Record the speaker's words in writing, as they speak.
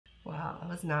Wow, I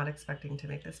was not expecting to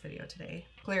make this video today.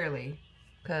 Clearly,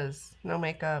 because no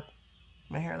makeup,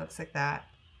 my hair looks like that.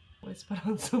 Let's put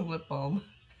on some lip balm.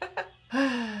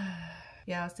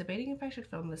 Yeah, I was debating if I should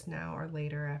film this now or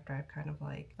later after I've kind of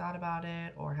like thought about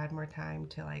it or had more time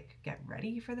to like get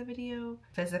ready for the video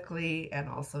physically and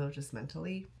also just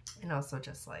mentally, and also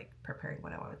just like preparing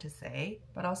what I wanted to say.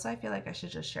 But also I feel like I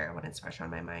should just share it when it's fresh on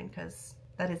my mind, because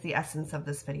that is the essence of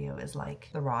this video, is like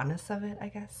the rawness of it, I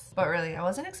guess. But really, I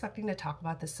wasn't expecting to talk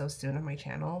about this so soon on my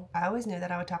channel. I always knew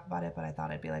that I would talk about it, but I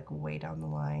thought it'd be like way down the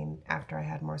line after I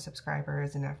had more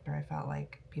subscribers and after I felt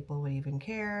like people would even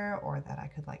care or that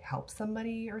I could like help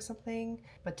somebody or something.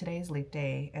 But today is Leap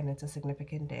Day and it's a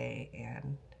significant day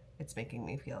and it's making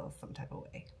me feel some type of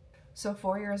way. So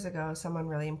 4 years ago, someone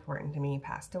really important to me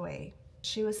passed away.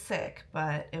 She was sick,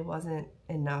 but it wasn't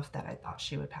enough that I thought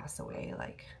she would pass away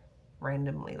like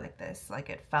randomly like this. Like,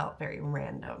 it felt very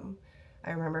random. I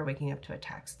remember waking up to a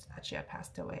text that she had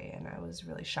passed away and I was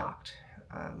really shocked.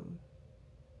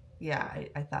 Yeah,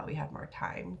 I thought we had more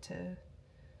time to,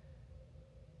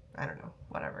 I don't know,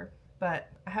 whatever. But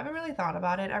I haven't really thought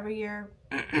about it every year.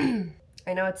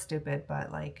 I know it's stupid,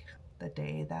 but like the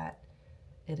day that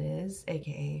it is,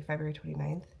 aka February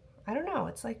 29th, I don't know,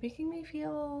 it's like making me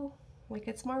feel like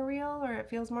it's more real, or it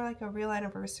feels more like a real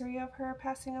anniversary of her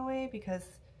passing away because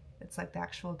it's like the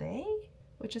actual day,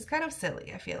 which is kind of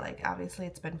silly. I feel like obviously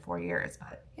it's been 4 years,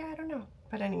 but yeah, I don't know.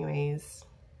 But anyways,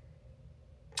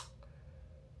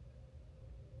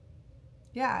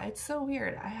 yeah, it's so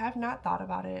weird. I have not thought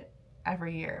about it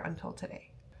every year until today.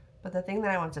 But the thing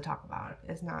that I want to talk about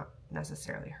is not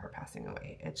necessarily her passing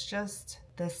away. It's just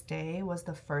this day was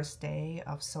the first day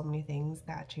of so many things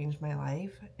that changed my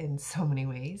life in so many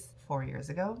ways 4 years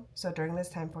ago. So during this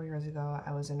time 4 years ago,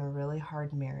 I was in a really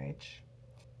hard marriage.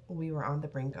 We were on the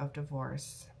brink of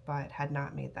divorce, but had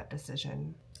not made that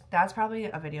decision. That's probably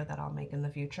a video that I'll make in the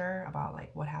future about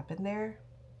like what happened there.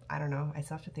 I don't know. I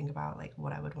still have to think about like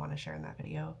what I would want to share in that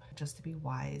video just to be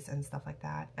wise and stuff like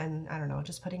that. And I don't know,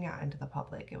 just putting it out into the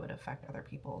public, it would affect other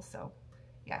people. So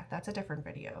yeah, that's a different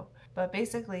video. But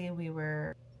basically we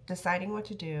were deciding what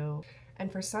to do.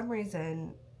 And for some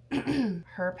reason,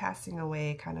 her passing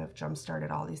away kind of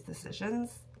jump-started all these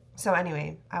decisions. So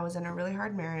anyway, I was in a really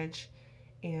hard marriage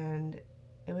and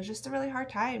it was just a really hard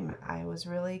time. I was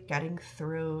really getting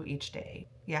through each day.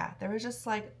 Yeah, there was just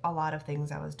like a lot of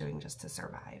things I was doing just to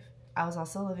survive. I was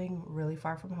also living really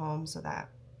far from home, so that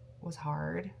was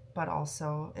hard, but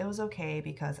also it was okay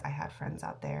because I had friends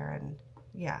out there, and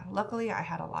yeah, luckily I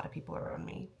had a lot of people around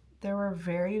me. There were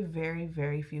very, very,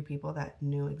 very few people that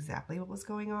knew exactly what was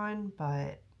going on,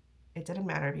 but it didn't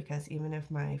matter because even if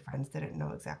my friends didn't know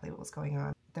exactly what was going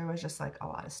on, there was just like a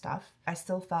lot of stuff. I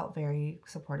still felt very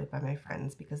supported by my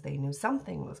friends because they knew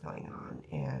something was going on,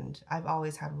 and I've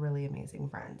always had really amazing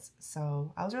friends.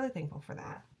 So I was really thankful for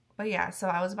that. But yeah, so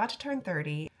I was about to turn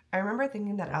 30. I remember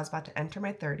thinking that I was about to enter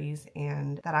my 30s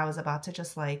and that I was about to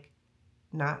just like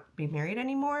not be married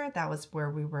anymore. That was where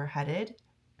we were headed.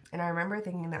 And I remember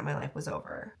thinking that my life was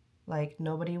over. Like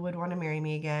nobody would want to marry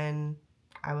me again.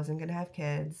 I wasn't gonna have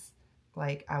kids.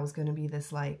 Like I was gonna be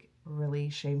this like really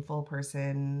shameful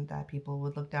person that people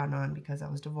would look down on because I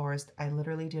was divorced. I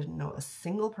literally didn't know a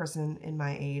single person in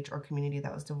my age or community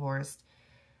that was divorced.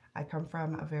 I come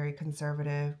from a very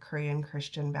conservative Korean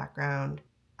Christian background.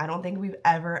 I don't think we've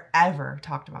ever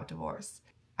talked about divorce.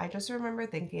 I just remember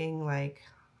thinking like,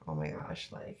 oh my gosh,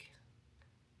 like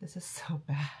this is so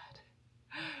bad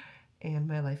and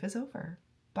my life is over.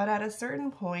 But at a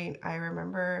certain point, I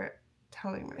remember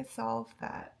telling myself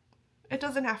that it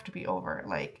doesn't have to be over.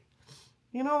 Like,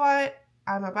 you know what?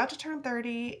 I'm about to turn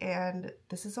 30 and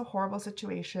this is a horrible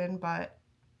situation, but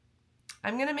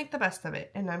I'm gonna make the best of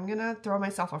it and I'm gonna throw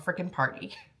myself a freaking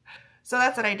party. So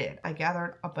that's what I did. I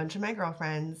gathered a bunch of my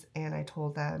girlfriends and I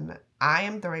told them, I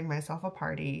am throwing myself a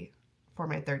party for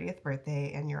my 30th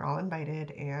birthday and you're all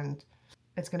invited and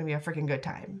it's gonna be a freaking good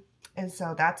time. And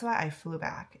so that's why I flew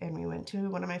back and we went to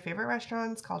one of my favorite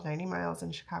restaurants called 90 Miles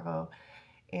in Chicago.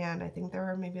 And I think there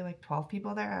were maybe like 12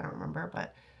 people there, I don't remember,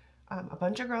 but a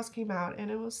bunch of girls came out and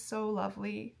it was so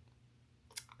lovely.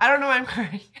 I don't know why I'm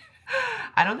crying.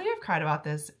 I don't think I've cried about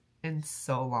this in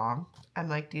so long. I'm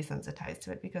like desensitized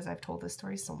to it because I've told this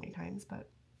story so many times, but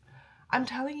I'm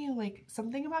telling you, like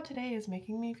something about today is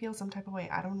making me feel some type of way.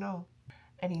 I don't know.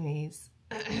 Anyways,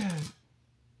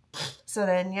 so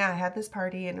then yeah, I had this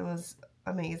party and it was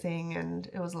amazing and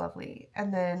it was lovely.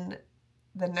 And then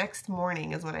the next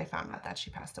morning is when I found out that she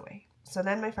passed away. So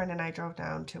then my friend and I drove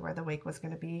down to where the wake was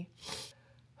going to be.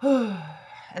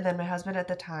 And then my husband at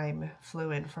the time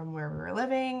flew in from where we were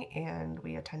living and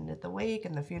we attended the wake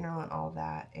and the funeral and all of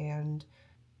that. And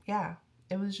yeah,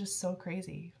 it was just so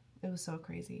crazy. It was so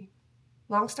crazy.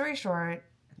 Long story short,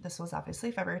 this was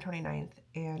obviously February 29th,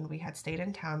 and we had stayed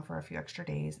in town for a few extra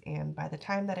days, and by the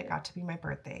time that it got to be my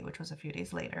birthday, which was a few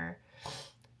days later,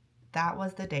 that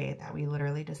was the day that we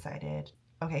literally decided,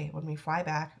 okay, when we fly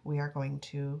back, we are going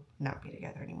to not be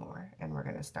together anymore, and we're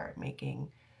going to start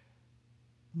making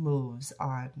moves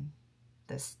on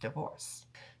this divorce.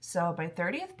 So my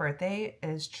 30th birthday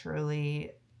is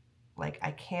truly, like,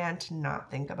 I can't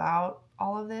not think about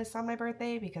all of this on my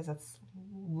birthday because that's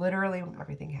literally when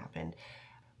everything happened.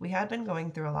 We had been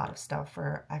going through a lot of stuff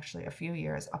for actually a few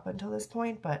years up until this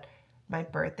point, but my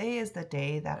birthday is the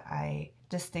day that I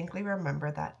distinctly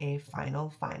remember that a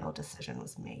final decision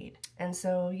was made. And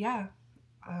so, yeah,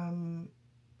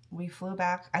 we flew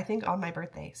back, I think, on my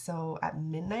birthday. So at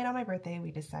midnight on my birthday,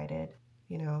 we decided,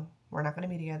 you know, we're not going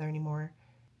to be together anymore.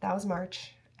 That was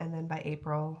March. And then by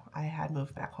April, I had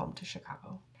moved back home to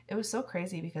Chicago. It was so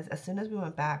crazy because as soon as we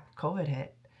went back, COVID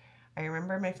hit. I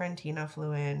remember my friend Tina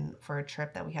flew in for a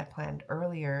trip that we had planned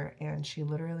earlier, and she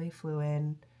literally flew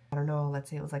in, I don't know, let's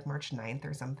say it was like March 9th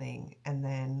or something, and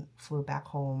then flew back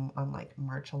home on like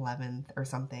March 11th or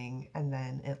something, and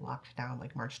then it locked down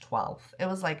like March 12th. It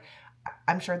was like,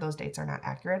 I'm sure those dates are not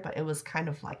accurate, but it was kind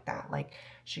of like that. Like,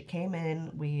 she came in,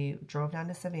 we drove down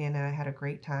to Savannah, had a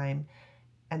great time,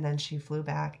 and then she flew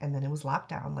back, and then it was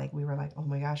lockdown. Like, we were like, oh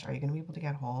my gosh, are you going to be able to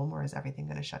get home, or is everything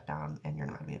going to shut down and you're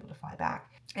not going to be able to fly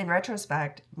back? In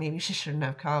retrospect, maybe she shouldn't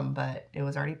have come, but it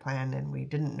was already planned and we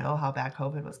didn't know how bad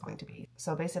COVID was going to be.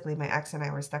 So basically, my ex and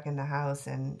I were stuck in the house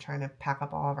and trying to pack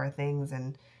up all of our things,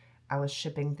 and I was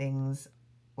shipping things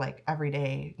like every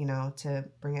day, you know, to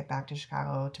bring it back to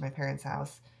Chicago to my parents'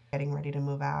 house, getting ready to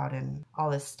move out and all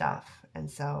this stuff. And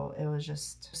so it was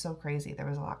just so crazy. There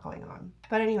was a lot going on.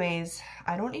 But anyways,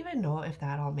 I don't even know if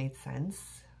that all made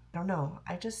sense. I don't know.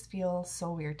 I just feel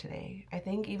so weird today. I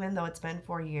think even though it's been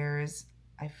 4 years,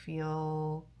 I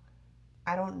feel,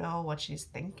 I don't know what she's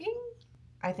thinking.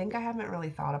 I think I haven't really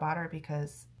thought about her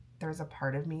because there's a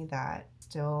part of me that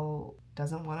still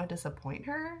doesn't want to disappoint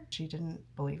her. She didn't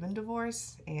believe in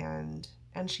divorce, and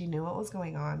she knew what was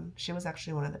going on. She was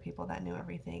actually one of the people that knew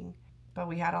everything. But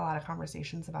we had a lot of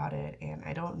conversations about it, and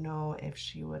I don't know if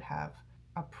she would have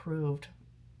approved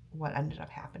what ended up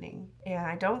happening. And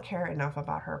I don't care enough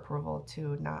about her approval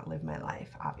to not live my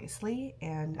life, obviously.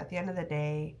 And at the end of the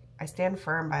day, I stand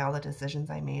firm by all the decisions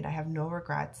I made. I have no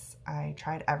regrets. I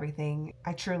tried everything.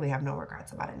 I truly have no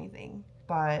regrets about anything.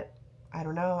 But I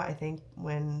don't know, I think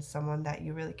when someone that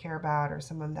you really care about, or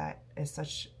someone that is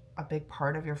such a big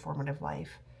part of your formative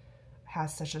life,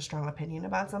 has such a strong opinion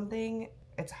about something,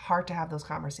 it's hard to have those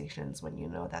conversations when you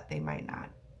know that they might not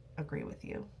agree with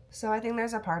you. So I think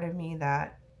there's a part of me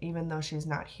that, even though she's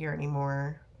not here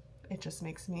anymore, it just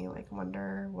makes me like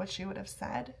wonder what she would have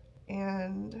said.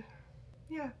 And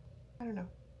yeah, I don't know.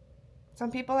 Some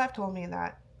people have told me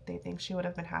that they think she would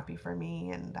have been happy for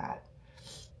me, and that,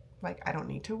 like, I don't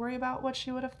need to worry about what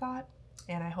she would have thought.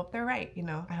 And I hope they're right, you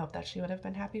know. I hope that she would have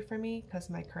been happy for me, because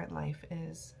my current life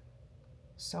is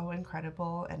so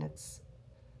incredible and it's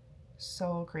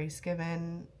so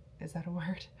grace-given. Is that a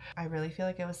word? I really feel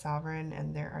like it was sovereign,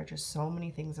 and there are just so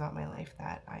many things about my life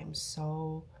that I'm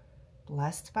so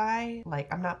blessed by.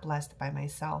 Like, I'm not blessed by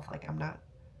myself, like I'm not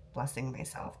blessing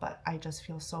myself, but I just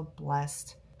feel so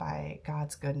blessed by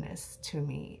God's goodness to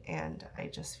me, and I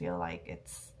just feel like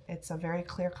it's a very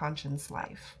clear conscience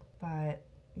life. But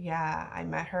yeah, I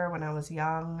met her when I was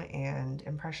young and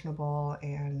impressionable,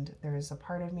 and there's a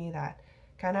part of me that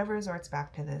kind of resorts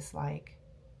back to this like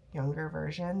younger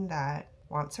version that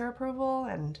wants her approval.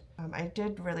 And I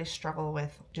did really struggle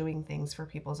with doing things for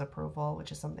people's approval,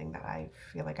 which is something that I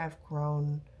feel like I've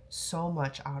grown so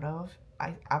much out of.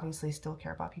 I obviously still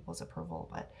care about people's approval,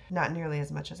 but not nearly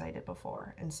as much as I did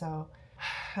before. And so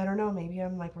I don't know, maybe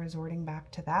I'm like resorting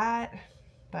back to that.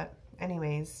 But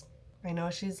anyways, I know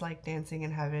she's like dancing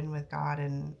in heaven with God,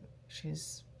 and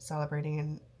she's celebrating,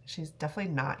 and she's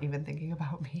definitely not even thinking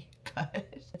about me.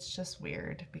 But it's just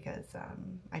weird because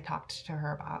I talked to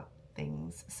her about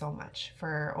things so much.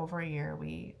 For over a year,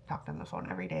 we talked on the phone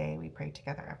every day. We prayed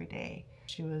together every day.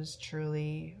 She was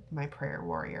truly my prayer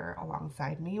warrior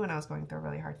alongside me when I was going through a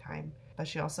really hard time. But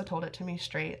she also told it to me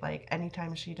straight. Like,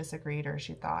 anytime she disagreed or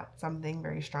she thought something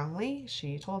very strongly,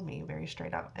 she told me very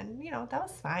straight up. And, you know, that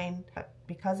was fine. But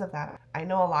because of that, I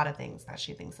know a lot of things that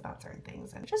she thinks about certain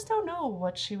things. And I just don't know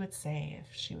what she would say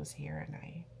if she was here and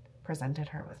I presented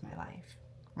her with my life,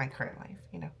 my current life,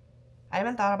 you know. I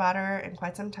haven't thought about her in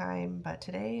quite some time, but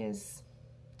today's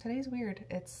weird.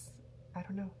 I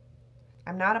don't know.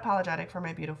 I'm not apologetic for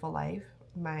my beautiful life.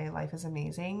 My life is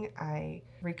amazing. I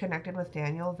reconnected with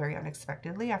Daniel very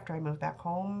unexpectedly after I moved back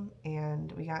home,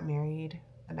 and we got married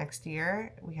the next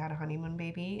year. We had a honeymoon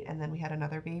baby, and then we had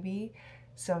another baby.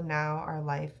 So now our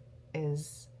life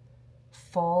is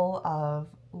full of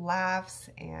laughs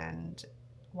and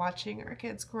watching our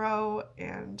kids grow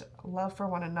and love for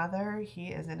one another. He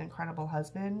is an incredible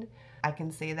husband. I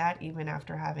can say that even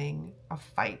after having a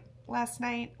fight last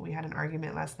night. We had an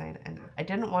argument last night, and I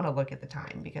didn't want to look at the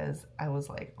time because I was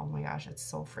like, oh my gosh, it's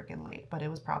so freaking late. But it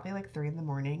was probably like 3 in the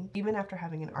morning. Even after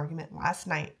having an argument last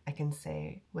night, I can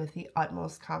say with the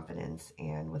utmost confidence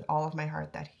and with all of my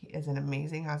heart that he is an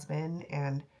amazing husband.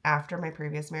 And after my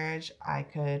previous marriage, I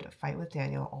could fight with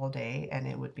Daniel all day and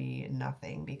it would be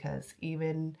nothing, because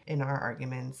even in our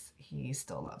arguments, he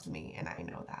still loves me, and I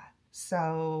know that.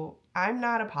 So I'm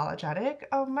not apologetic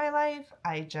of my life.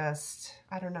 I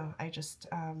don't know.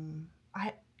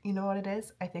 You know what it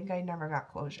is? I think I never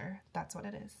got closure. That's what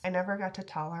it is. I never got to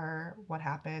tell her what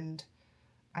happened.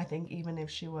 I think even if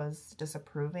she was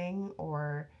disapproving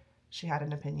or she had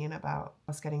an opinion about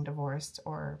us getting divorced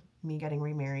or me getting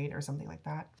remarried or something like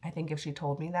that, I think if she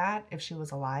told me that, if she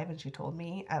was alive and she told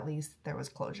me, at least there was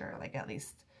closure. Like, at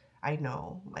least I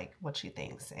know like what she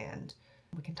thinks and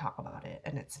we can talk about it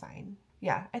and it's fine.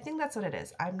 Yeah, I think that's what it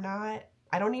is. I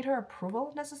don't need her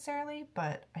approval necessarily,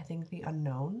 but I think the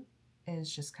unknown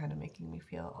is just kind of making me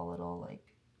feel a little like,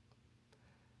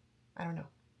 I don't know,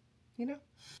 you know?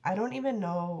 I don't even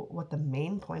know what the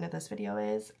main point of this video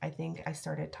is. I think I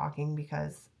started talking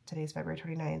because today's February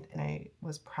 29th and I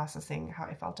was processing how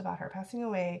I felt about her passing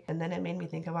away. And then it made me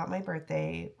think about my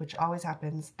birthday, which always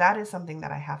happens. That is something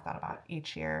that I have thought about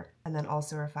each year. And then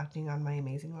also reflecting on my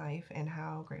amazing life and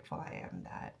how grateful I am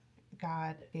that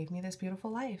God gave me this beautiful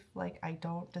life. Like, I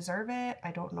don't deserve it. I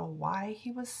don't know why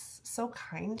he was so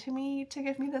kind to me to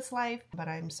give me this life, but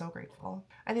I'm so grateful.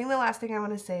 I think the last thing I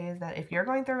want to say is that if you're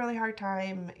going through a really hard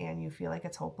time and you feel like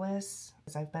it's hopeless,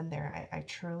 because I've been there, I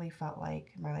truly felt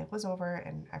like my life was over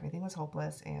and everything was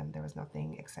hopeless and there was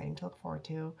nothing exciting to look forward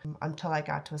to, until I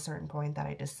got to a certain point that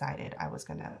I decided I was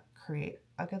gonna create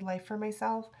a good life for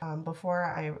myself. Before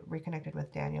I reconnected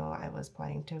with Daniel, I was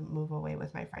planning to move away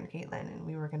with my friend Caitlin, and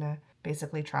we were gonna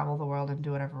basically travel the world and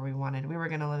do whatever we wanted. We were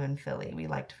gonna live in Philly. We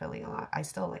liked Philly a lot. I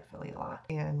still like Philly a lot.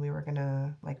 And we were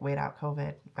gonna like wait out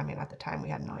COVID. I mean, at the time we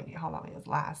had no idea how long it would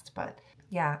last, but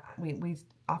yeah, we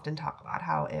often talk about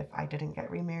how if I didn't get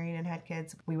remarried and had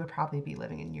kids, we would probably be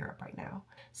living in Europe right now.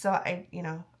 So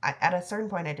at a certain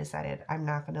point I decided I'm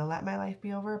not gonna let my life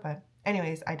be over, but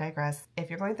anyways, I digress. If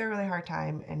you're going through a really hard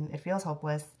time and it feels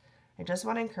hopeless, I just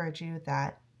want to encourage you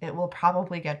that it will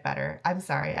probably get better. I'm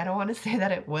sorry, I don't want to say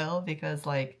that it will because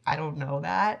like, I don't know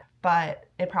that, but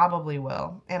it probably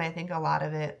will. And I think a lot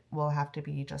of it will have to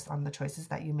be just on the choices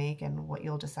that you make and what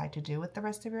you'll decide to do with the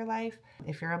rest of your life.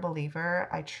 If you're a believer,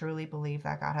 I truly believe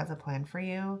that God has a plan for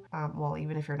you. Well,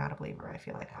 even if you're not a believer, I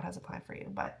feel like God has a plan for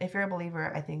you. But if you're a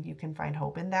believer, I think you can find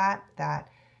hope in that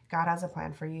God has a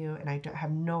plan for you, and I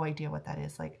have no idea what that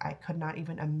is. Like, I could not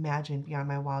even imagine beyond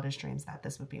my wildest dreams that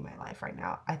this would be my life right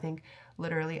now. I think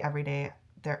literally every day,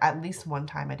 at least one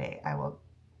time a day, I will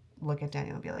look at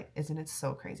Daniel and be like, isn't it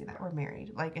so crazy that we're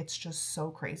married? Like, it's just so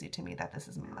crazy to me that this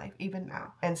is my life, even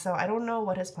now. And so I don't know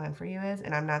what his plan for you is,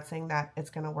 and I'm not saying that it's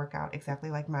going to work out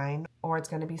exactly like mine, or it's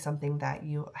going to be something that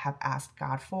you have asked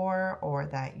God for, or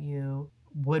that you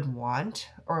would want,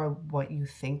 or what you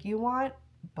think you want.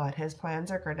 But his plans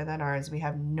are greater than ours. We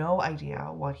have no idea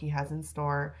what he has in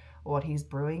store, what he's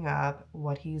brewing up,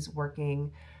 what he's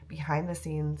working behind the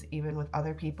scenes, even with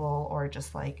other people, or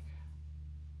just like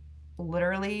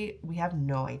literally, we have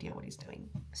no idea what he's doing.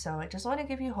 So I just want to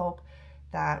give you hope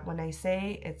that when I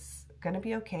say it's going to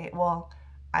be okay, well,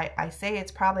 I say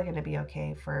it's probably going to be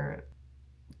okay for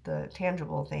the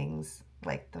tangible things,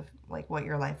 like what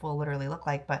your life will literally look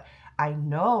like. But I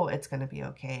know it's going to be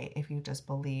okay if you just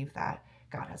believe that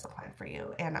God has a plan for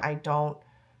you. And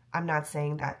I'm not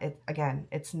saying that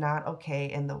it's not okay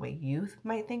in the way you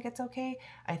might think it's okay.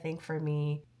 I think for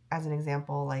me, as an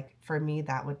example, like for me,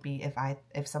 that would be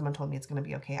if someone told me it's going to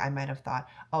be okay, I might have thought,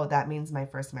 oh, that means my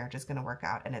first marriage is going to work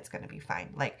out and it's going to be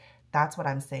fine. Like, that's what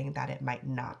I'm saying that it might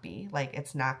not be. Like,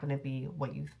 it's not going to be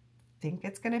what you think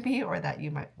it's going to be or that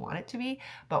you might want it to be.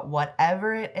 But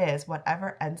whatever it is,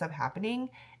 whatever ends up happening,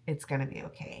 it's going to be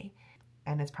okay.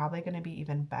 And it's probably going to be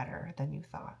even better than you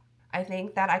thought. I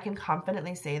think that I can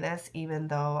confidently say this, even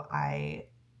though I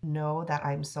know that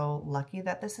I'm so lucky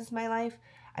that this is my life.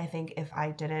 I think if I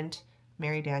didn't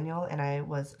marry Daniel and I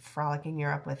was frolicking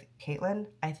Europe with Caitlin,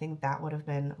 I think that would have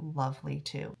been lovely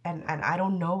too. And I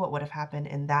don't know what would have happened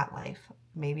in that life.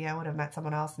 maybe I would have met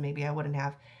someone else. Maybe I wouldn't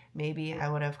have. Maybe I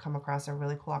would have come across a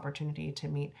really cool opportunity to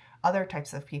meet other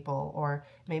types of people, or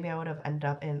maybe I would have ended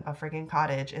up in a friggin'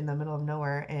 cottage in the middle of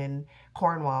nowhere in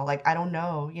Cornwall. Like, I don't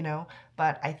know, you know,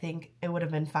 but I think it would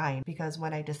have been fine, because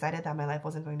when I decided that my life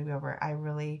wasn't going to be over, I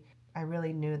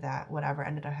really knew that whatever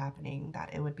ended up happening,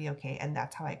 that it would be okay. And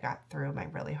that's how I got through my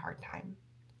really hard time.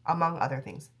 Among other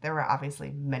things. There were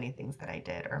obviously many things that I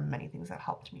did, or many things that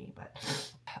helped me,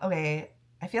 but okay.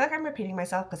 I feel like I'm repeating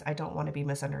myself because I don't want to be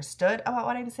misunderstood about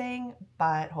what I'm saying,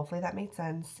 but hopefully that made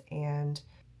sense. And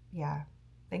yeah,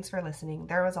 thanks for listening.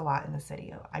 There was a lot in this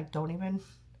video. I don't even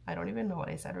know what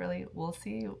I said really. We'll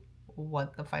see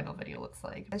what the final video looks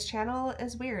like. This channel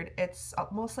is weird. It's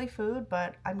mostly food,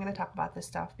 but I'm going to talk about this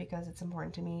stuff because it's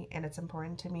important to me, and it's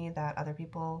important to me that other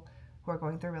people who are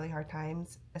going through really hard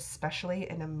times, especially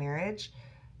in a marriage,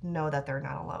 know that they're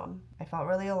not alone. I felt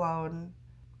really alone,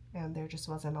 and there just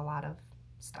wasn't a lot of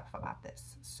stuff about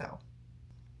this. So,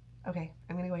 okay,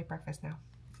 I'm gonna go eat breakfast now.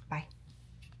 Bye.